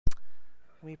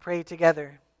We pray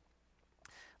together.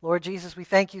 Lord Jesus, we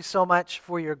thank you so much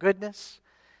for your goodness.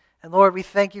 And Lord, we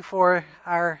thank you for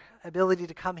our ability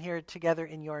to come here together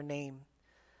in your name.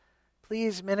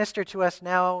 Please minister to us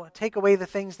now. Take away the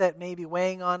things that may be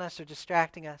weighing on us or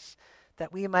distracting us,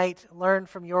 that we might learn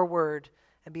from your word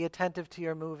and be attentive to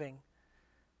your moving.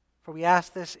 For we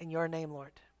ask this in your name,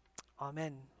 Lord.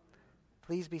 Amen.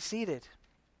 Please be seated.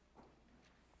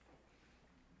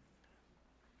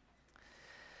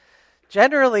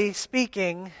 Generally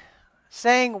speaking,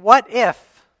 saying "what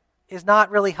if" is not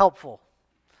really helpful.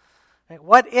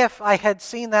 What if I had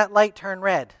seen that light turn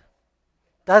red?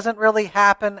 Doesn't really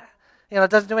happen. It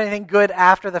doesn't do anything good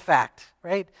after the fact,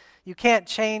 right? You can't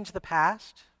change the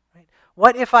past. Right?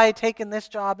 What if I had taken this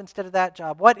job instead of that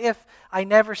job? What if I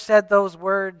never said those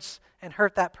words and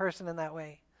hurt that person in that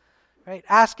way? Right?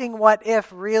 Asking what if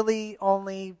really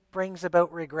only brings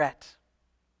about regret.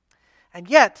 And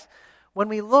yet, when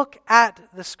we look at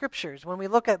the scriptures, when we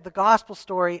look at the gospel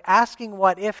story, asking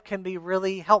what if can be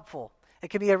really helpful. It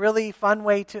can be a really fun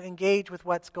way to engage with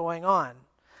what's going on.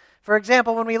 For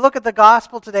example, when we look at the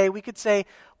gospel today, we could say,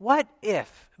 what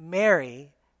if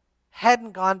Mary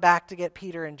hadn't gone back to get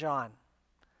Peter and John?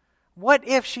 What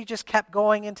if she just kept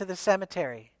going into the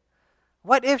cemetery?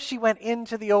 What if she went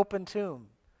into the open tomb?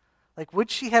 Would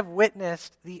she have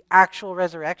witnessed the actual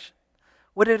resurrection?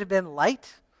 Would it have been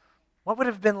light? What would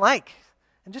it have been like?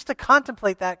 And just to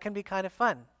contemplate that can be kind of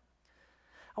fun.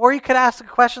 Or you could ask a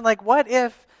question like, what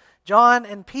if John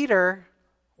and Peter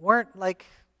weren't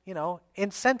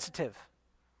insensitive?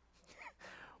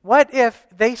 What if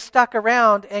they stuck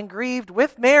around and grieved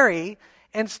with Mary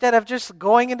instead of just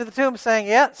going into the tomb saying,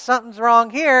 yeah, something's wrong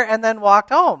here, and then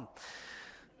walked home?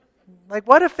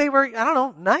 What if they were,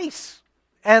 nice?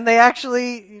 And they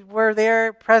actually were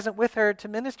there present with her to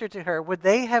minister to her? Would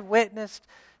they have witnessed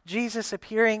Jesus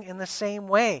appearing in the same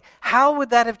way? How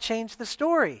would that have changed the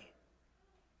story?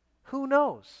 Who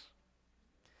knows?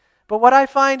 But what I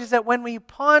find is that when we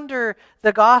ponder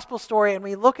the gospel story and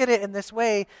we look at it in this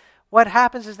way, what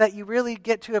happens is that you really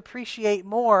get to appreciate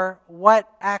more what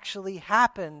actually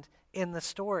happened in the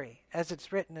story as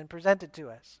it's written and presented to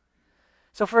us.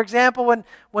 So for example,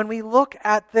 when we look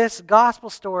at this gospel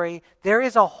story, there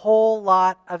is a whole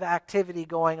lot of activity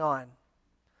going on.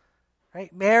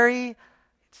 Right? Mary,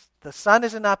 the sun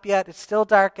isn't up yet, it's still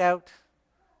dark out.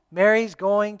 Mary's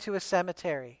going to a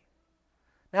cemetery.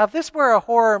 Now, if this were a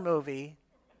horror movie,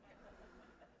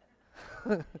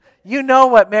 you know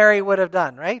what Mary would have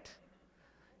done, right?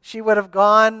 She would have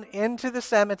gone into the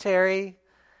cemetery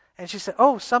and she said,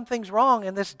 oh, something's wrong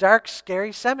in this dark,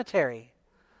 scary cemetery.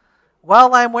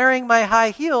 While I'm wearing my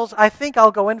high heels, I think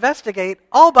I'll go investigate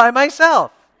all by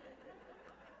myself.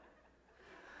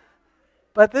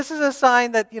 But this is a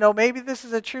sign that, maybe this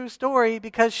is a true story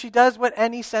because she does what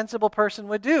any sensible person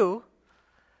would do.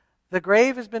 The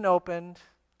grave has been opened.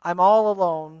 I'm all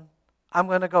alone. I'm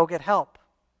going to go get help.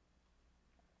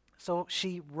 So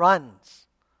she runs.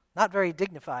 Not very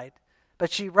dignified,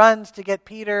 but she runs to get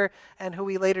Peter and who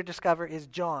we later discover is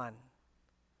John.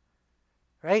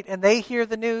 Right? And they hear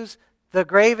the news. The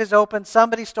grave is open.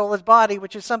 Somebody stole his body,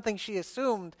 which is something she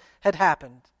assumed had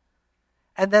happened.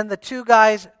 And then the two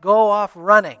guys go off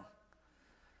running.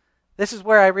 This is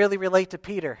where I really relate to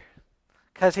Peter,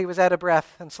 because he was out of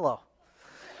breath and slow.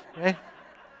 Right?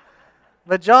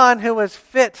 But John, who was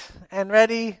fit and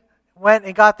ready, went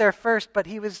and got there first, but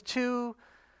he was too,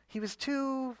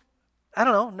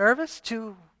 nervous,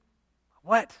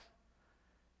 what?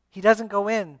 He doesn't go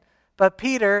in. But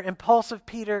Peter, impulsive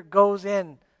Peter, goes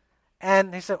in.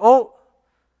 And he said, oh,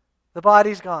 the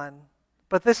body's gone.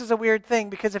 But this is a weird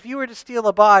thing, because if you were to steal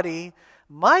a body,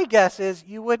 my guess is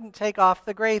you wouldn't take off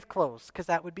the grave clothes, because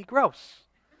that would be gross.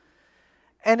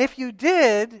 And if you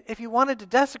did, if you wanted to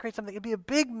desecrate something, it would be a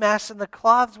big mess and the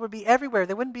cloths would be everywhere.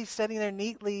 They wouldn't be sitting there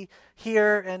neatly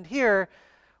here and here.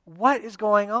 What is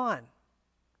going on?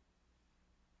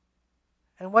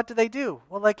 And what do?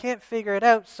 Well, they can't figure it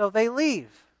out, so they leave.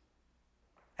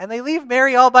 And they leave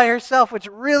Mary all by herself, which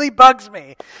really bugs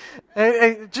me.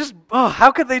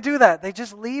 How could they do that? They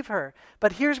just leave her.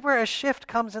 But here's where a shift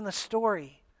comes in the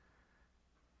story.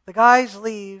 The guys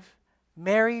leave.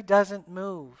 Mary doesn't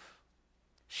move.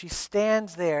 She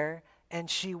stands there and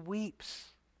she weeps.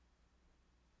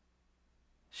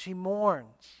 She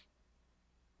mourns.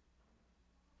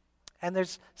 And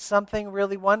there's something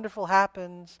really wonderful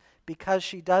happens because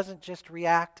she doesn't just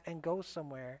react and go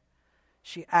somewhere.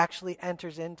 She actually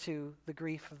enters into the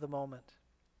grief of the moment.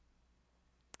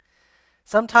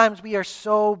 Sometimes we are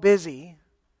so busy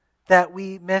that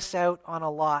we miss out on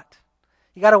a lot.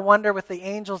 You got to wonder with the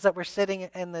angels that were sitting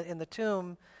in the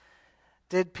tomb,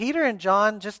 Did Peter and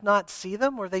John just not see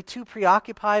them? Were they too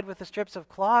preoccupied with the strips of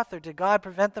cloth, or did God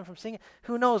prevent them from seeing it?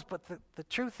 Who knows? But the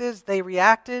truth is they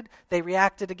reacted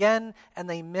again, and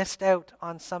they missed out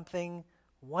on something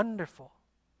wonderful.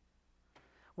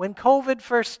 When COVID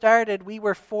first started, we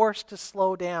were forced to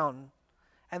slow down,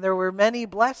 and there were many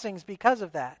blessings because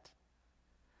of that.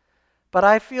 But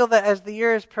I feel that as the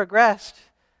years progressed,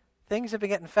 things have been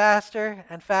getting faster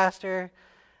and faster.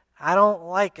 I don't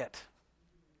like it,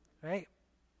 right?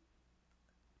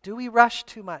 Do we rush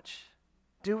too much?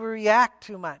 Do we react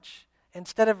too much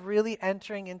instead of really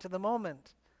entering into the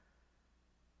moment?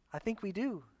 I think we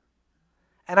do.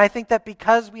 And I think that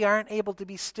because we aren't able to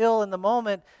be still in the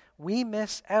moment, we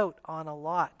miss out on a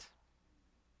lot.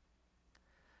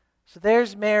 So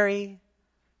there's Mary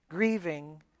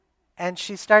grieving, and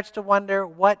she starts to wonder,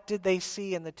 what did they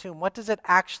see in the tomb? What does it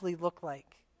actually look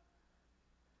like?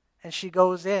 And she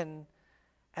goes in,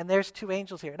 and there's two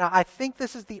angels here. Now, I think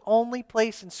this is the only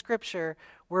place in Scripture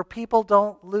where people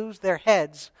don't lose their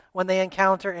heads when they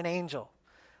encounter an angel.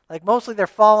 Like, mostly they're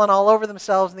falling all over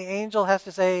themselves, and the angel has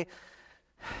to say,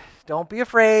 don't be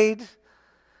afraid.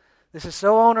 This is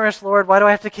so onerous, Lord. Why do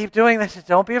I have to keep doing this?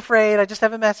 Don't be afraid. I just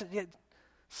have a message.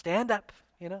 Stand up,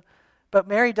 But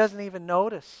Mary doesn't even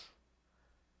notice.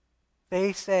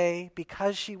 They say,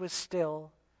 because she was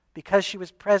still, because she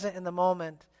was present in the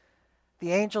moment,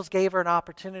 the angels gave her an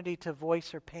opportunity to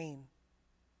voice her pain.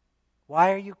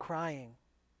 Why are you crying?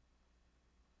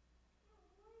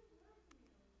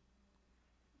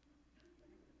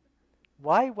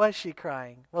 Why was she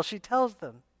crying? Well, she tells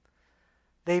them,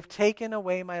 they've taken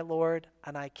away my Lord,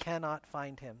 and I cannot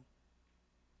find him.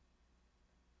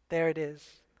 There it is.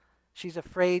 She's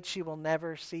afraid she will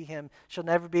never see him. She'll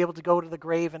never be able to go to the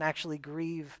grave and actually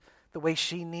grieve the way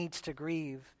she needs to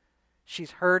grieve.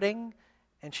 She's hurting,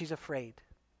 and she's afraid.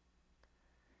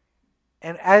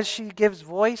 And as she gives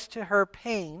voice to her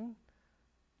pain,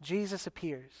 Jesus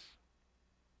appears.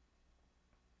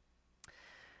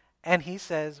 And he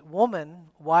says, woman,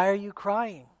 why are you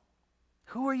crying?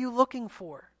 Who are you looking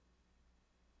for?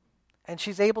 And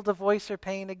she's able to voice her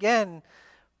pain again,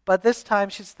 but this time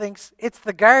she thinks, it's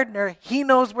the gardener. He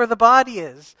knows where the body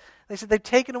is. They said, they've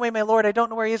taken away my Lord. I don't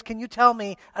know where he is. Can you tell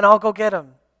me? And I'll go get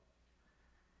him.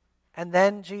 And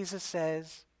then Jesus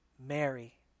says,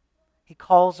 Mary. He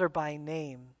calls her by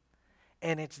name.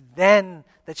 And it's then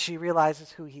that she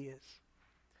realizes who he is.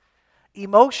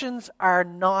 Emotions are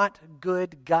not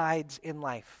good guides in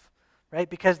life, right?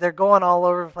 Because they're going all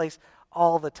over the place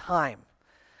all the time.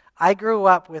 I grew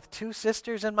up with two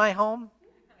sisters in my home.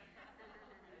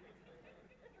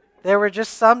 There were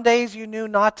just some days you knew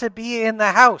not to be in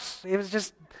the house. It was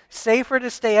just safer to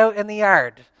stay out in the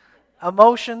yard.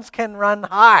 Emotions can run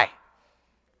high.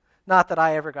 Not that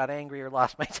I ever got angry or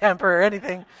lost my temper or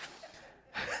anything.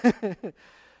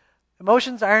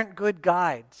 Emotions aren't good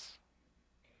guides,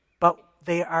 but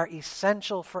they are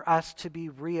essential for us to be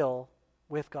real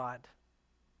with God.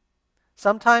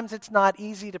 Sometimes it's not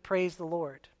easy to praise the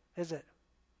Lord, is it?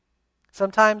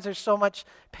 Sometimes there's so much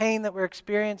pain that we're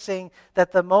experiencing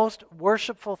that the most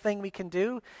worshipful thing we can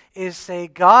do is say,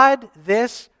 God,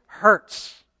 this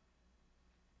hurts.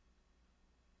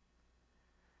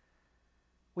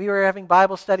 We were having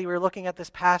Bible study, we were looking at this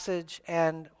passage,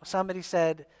 and somebody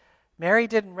said, Mary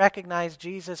didn't recognize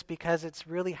Jesus because it's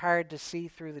really hard to see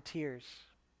through the tears.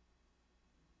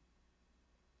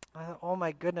 Oh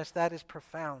my goodness, that is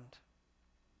profound.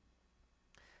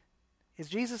 Is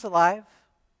Jesus alive?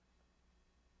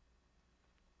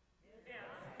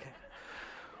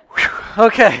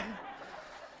 Okay.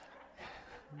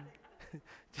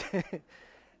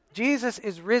 Jesus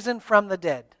is risen from the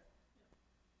dead.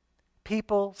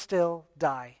 People still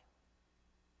die.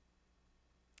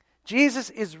 Jesus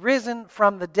is risen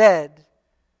from the dead.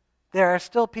 There are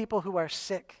still people who are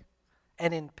sick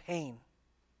and in pain.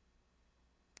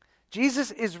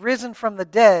 Jesus is risen from the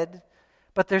dead,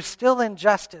 but there's still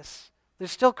injustice.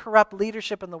 There's still corrupt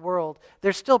leadership in the world.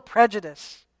 There's still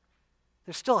prejudice.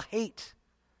 There's still hate.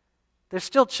 There's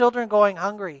still children going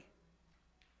hungry.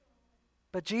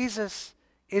 But Jesus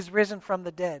is risen from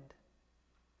the dead.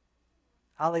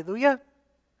 Hallelujah.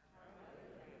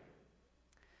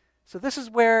 So this is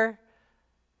where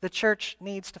the church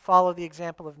needs to follow the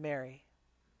example of Mary.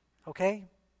 Okay?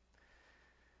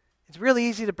 It's really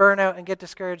easy to burn out and get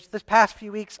discouraged. This past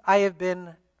few weeks, I have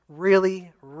been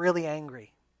really, really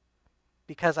angry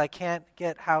because I can't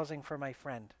get housing for my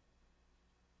friend.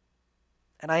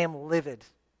 And I am livid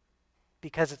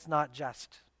because it's not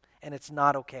just and it's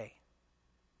not okay.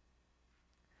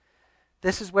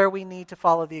 This is where we need to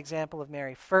follow the example of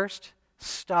Mary. First,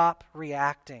 stop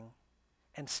reacting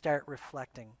and start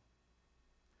reflecting.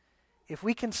 If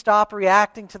we can stop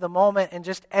reacting to the moment and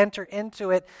just enter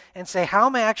into it and say, how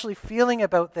am I actually feeling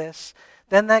about this?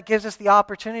 Then that gives us the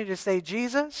opportunity to say,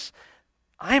 Jesus,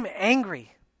 I'm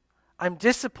angry. I'm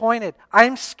disappointed.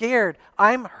 I'm scared.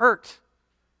 I'm hurt.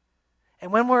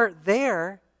 And when we're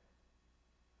there,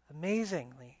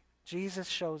 amazingly, Jesus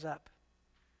shows up.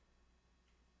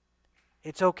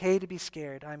 It's okay to be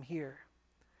scared. I'm here.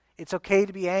 It's okay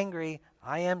to be angry.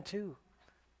 I am too.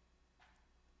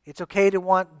 It's okay to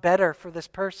want better for this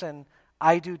person.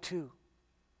 I do too.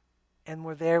 And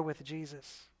we're there with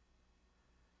Jesus.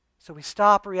 So we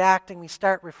stop reacting. We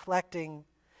start reflecting.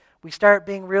 We start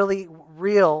being really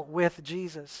real with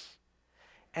Jesus.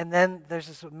 And then there's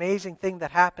this amazing thing that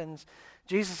happens.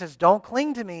 Jesus says, don't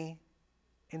cling to me.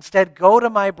 Instead, go to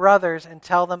my brothers and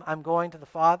tell them I'm going to the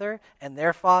Father and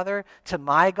their Father, to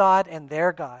my God and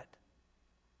their God.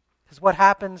 Because what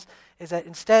happens is that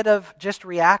instead of just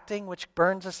reacting, which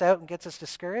burns us out and gets us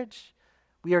discouraged,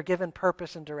 we are given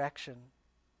purpose and direction.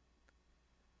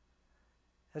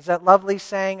 There's that lovely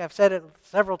saying, I've said it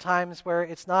several times, where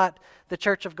it's not the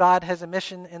church of God has a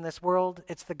mission in this world,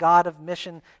 it's the God of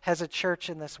mission has a church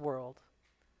in this world.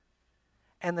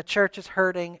 And the church is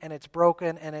hurting and it's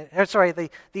broken, and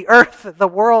the earth, the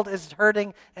world is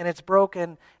hurting and it's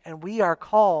broken, and we are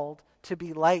called to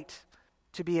be light,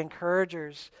 to be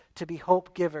encouragers, to be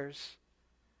hope givers.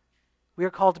 We are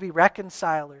called to be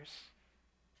reconcilers.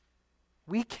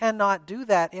 We cannot do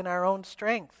that in our own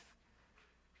strength.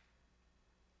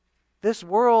 This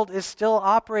world is still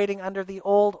operating under the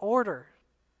old order,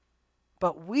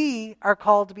 but we are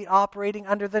called to be operating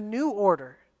under the new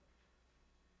order.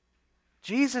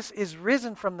 Jesus is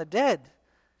risen from the dead,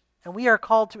 and we are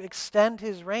called to extend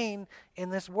his reign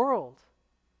in this world.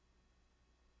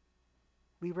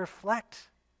 We reflect.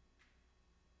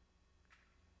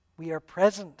 We are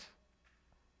present.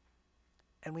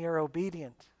 And we are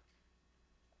obedient.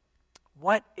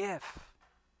 What if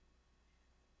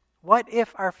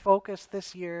our focus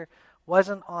this year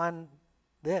wasn't on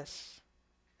this?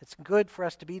 It's good for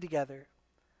us to be together.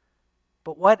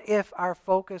 But what if our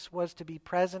focus was to be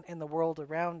present in the world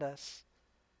around us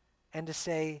and to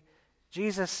say,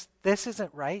 Jesus, this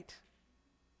isn't right.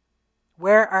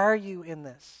 Where are you in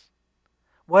this?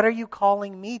 What are you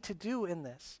calling me to do in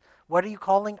this? What are you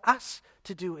calling us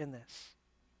to do in this?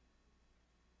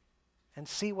 And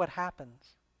see what happens.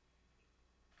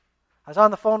 I was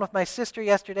on the phone with my sister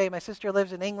yesterday. My sister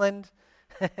lives in England.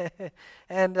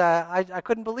 And I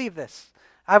couldn't believe this.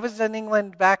 I was in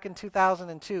England back in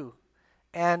 2002.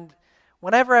 And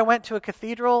whenever I went to a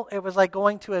cathedral, it was like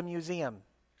going to a museum,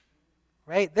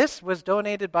 right? This was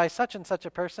donated by such and such a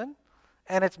person,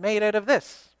 and it's made out of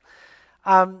this.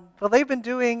 Well, they've been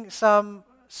doing some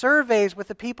surveys with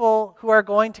the people who are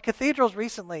going to cathedrals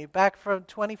recently, back from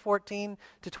 2014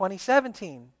 to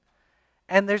 2017.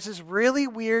 And there's this really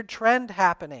weird trend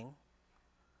happening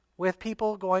with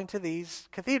people going to these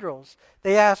cathedrals.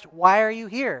 They asked, why are you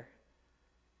here?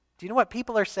 Do you know what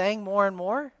people are saying more and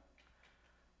more?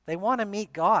 They want to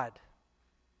meet God.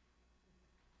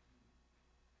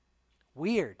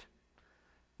 Weird.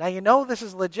 Now you know this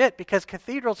is legit because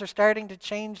cathedrals are starting to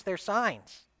change their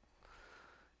signs.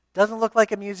 Doesn't look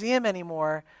like a museum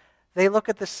anymore. They look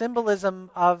at the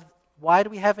symbolism of why do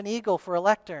we have an eagle for a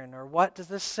lectern, or what does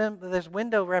this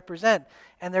window represent?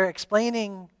 And they're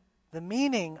explaining the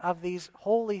meaning of these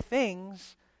holy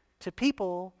things to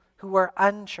people who are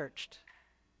unchurched.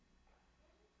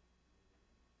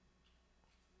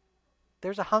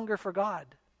 There's a hunger for God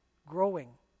growing.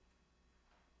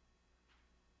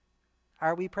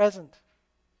 Are we present?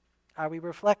 Are we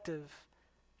reflective?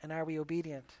 And are we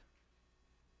obedient?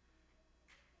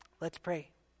 Let's pray.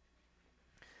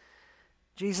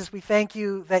 Jesus, we thank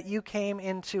you that you came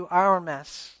into our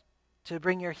mess to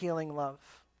bring your healing love.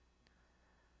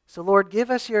 So Lord,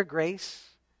 give us your grace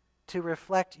to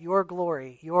reflect your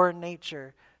glory, your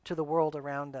nature to the world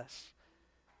around us.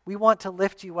 We want to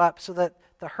lift you up so that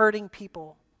the hurting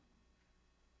people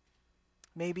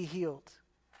may be healed.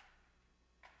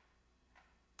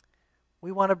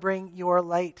 We want to bring your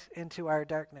light into our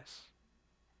darkness.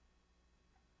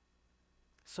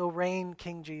 So reign,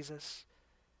 King Jesus.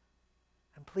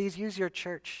 And please use your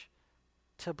church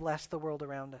to bless the world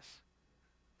around us.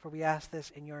 For we ask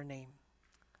this in your name.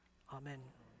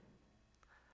 Amen.